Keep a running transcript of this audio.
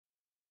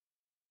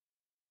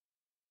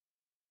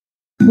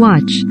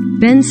Watch.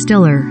 Ben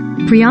Stiller.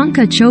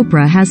 Priyanka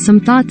Chopra has some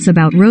thoughts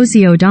about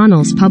Rosie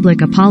O'Donnell's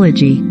public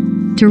apology.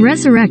 To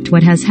resurrect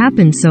what has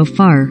happened so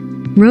far,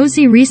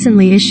 Rosie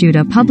recently issued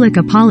a public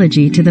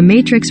apology to the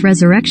Matrix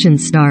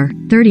Resurrections star,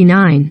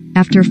 39,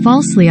 after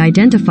falsely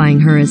identifying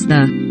her as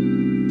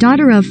the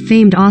daughter of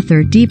famed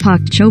author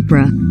Deepak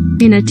Chopra.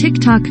 In a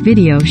TikTok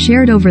video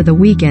shared over the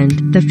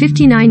weekend, the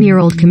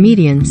 59-year-old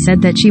comedian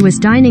said that she was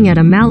dining at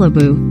a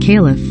Malibu,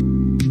 Caliph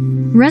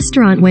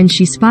restaurant when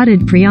she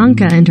spotted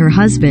Priyanka and her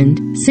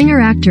husband,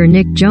 singer-actor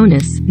Nick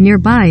Jonas,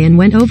 nearby and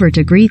went over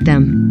to greet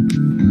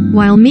them.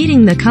 While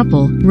meeting the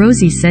couple,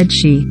 Rosie said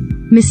she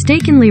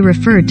mistakenly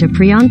referred to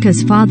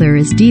Priyanka's father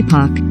as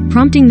Deepak,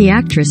 prompting the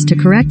actress to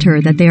correct her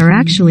that they are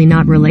actually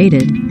not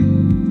related.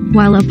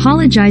 While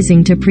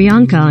apologizing to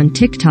Priyanka on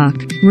TikTok,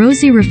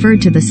 Rosie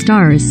referred to the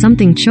star as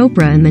something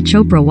Chopra and the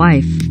Chopra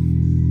wife.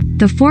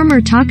 The former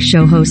talk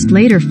show host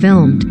later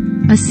filmed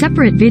a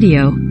separate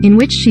video, in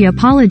which she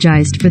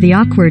apologized for the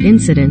awkward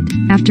incident,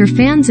 after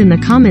fans in the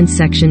comments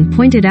section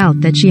pointed out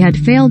that she had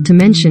failed to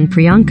mention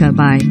Priyanka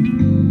by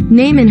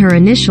name in her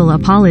initial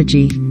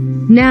apology.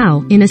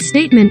 Now, in a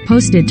statement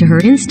posted to her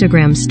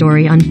Instagram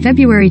story on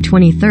February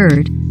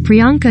 23,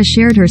 Priyanka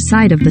shared her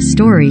side of the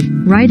story,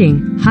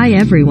 writing, "Hi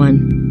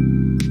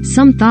everyone.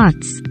 Some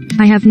thoughts.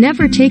 I have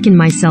never taken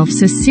myself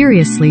so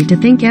seriously to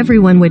think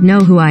everyone would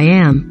know who I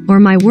am, or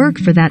my work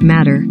for that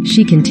matter,"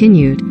 she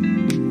continued.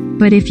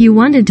 "But if you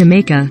wanted to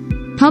make a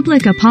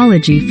public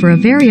apology for a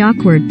very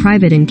awkward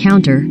private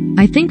encounter,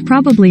 I think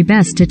probably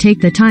best to take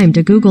the time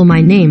to Google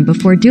my name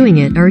before doing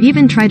it or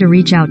even try to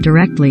reach out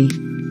directly."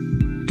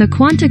 The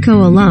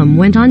Quantico alum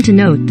went on to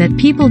note that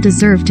people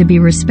deserve to be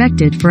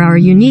respected for our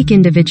unique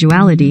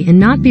individuality and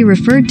not be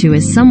referred to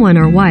as someone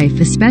or wife,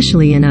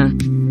 especially in a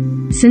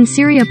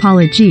sincere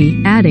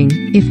apology, adding,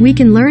 "If we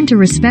can learn to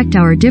respect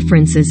our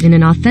differences in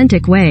an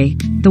authentic way,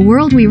 the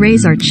world we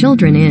raise our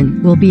children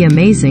in will be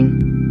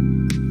amazing."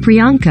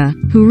 Priyanka,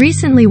 who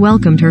recently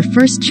welcomed her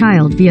first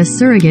child via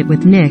surrogate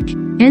with Nick,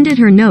 ended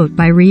her note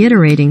by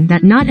reiterating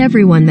that not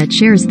everyone that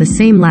shares the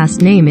same last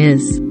name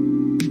is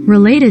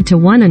related to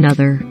one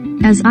another.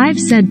 "As I've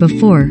said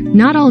before,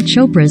 not all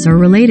Chopras are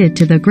related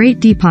to the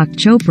great Deepak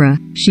Chopra,"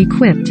 she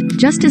quipped,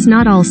 just as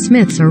not all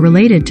Smiths are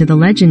related to the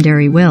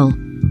legendary Will.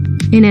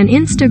 In an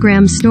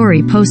Instagram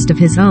story post of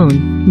his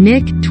own,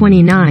 Nick,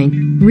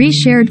 29,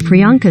 reshared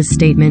Priyanka's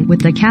statement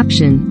with the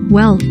caption,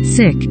 "Well,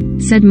 sick,"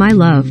 said my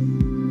love.